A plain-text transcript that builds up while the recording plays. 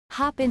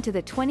Hop into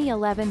the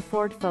 2011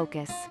 Ford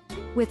Focus.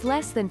 With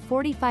less than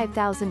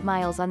 45,000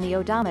 miles on the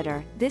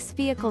odometer, this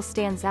vehicle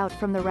stands out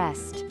from the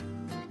rest.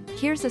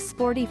 Here's a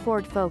sporty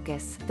Ford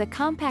Focus, the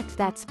compact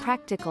that's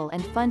practical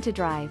and fun to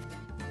drive.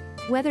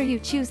 Whether you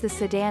choose the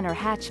sedan or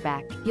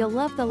hatchback, you'll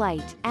love the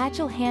light,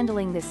 agile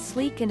handling this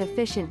sleek and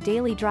efficient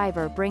daily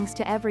driver brings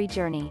to every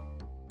journey.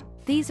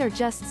 These are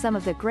just some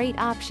of the great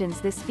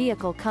options this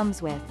vehicle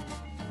comes with: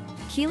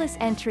 keyless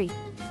entry,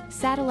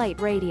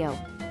 satellite radio,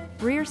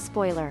 rear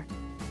spoiler,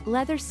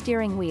 leather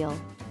steering wheel,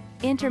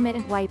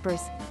 intermittent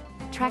wipers,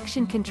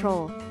 traction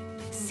control,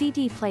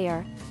 CD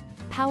player,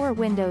 power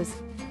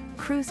windows,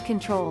 cruise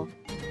control,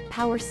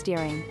 power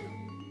steering.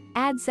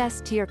 Add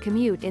zest to your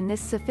commute in this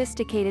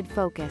sophisticated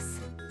Focus.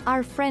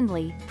 Our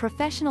friendly,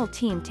 professional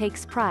team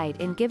takes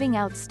pride in giving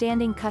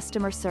outstanding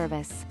customer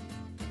service.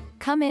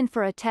 Come in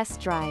for a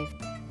test drive.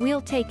 We'll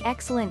take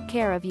excellent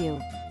care of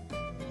you.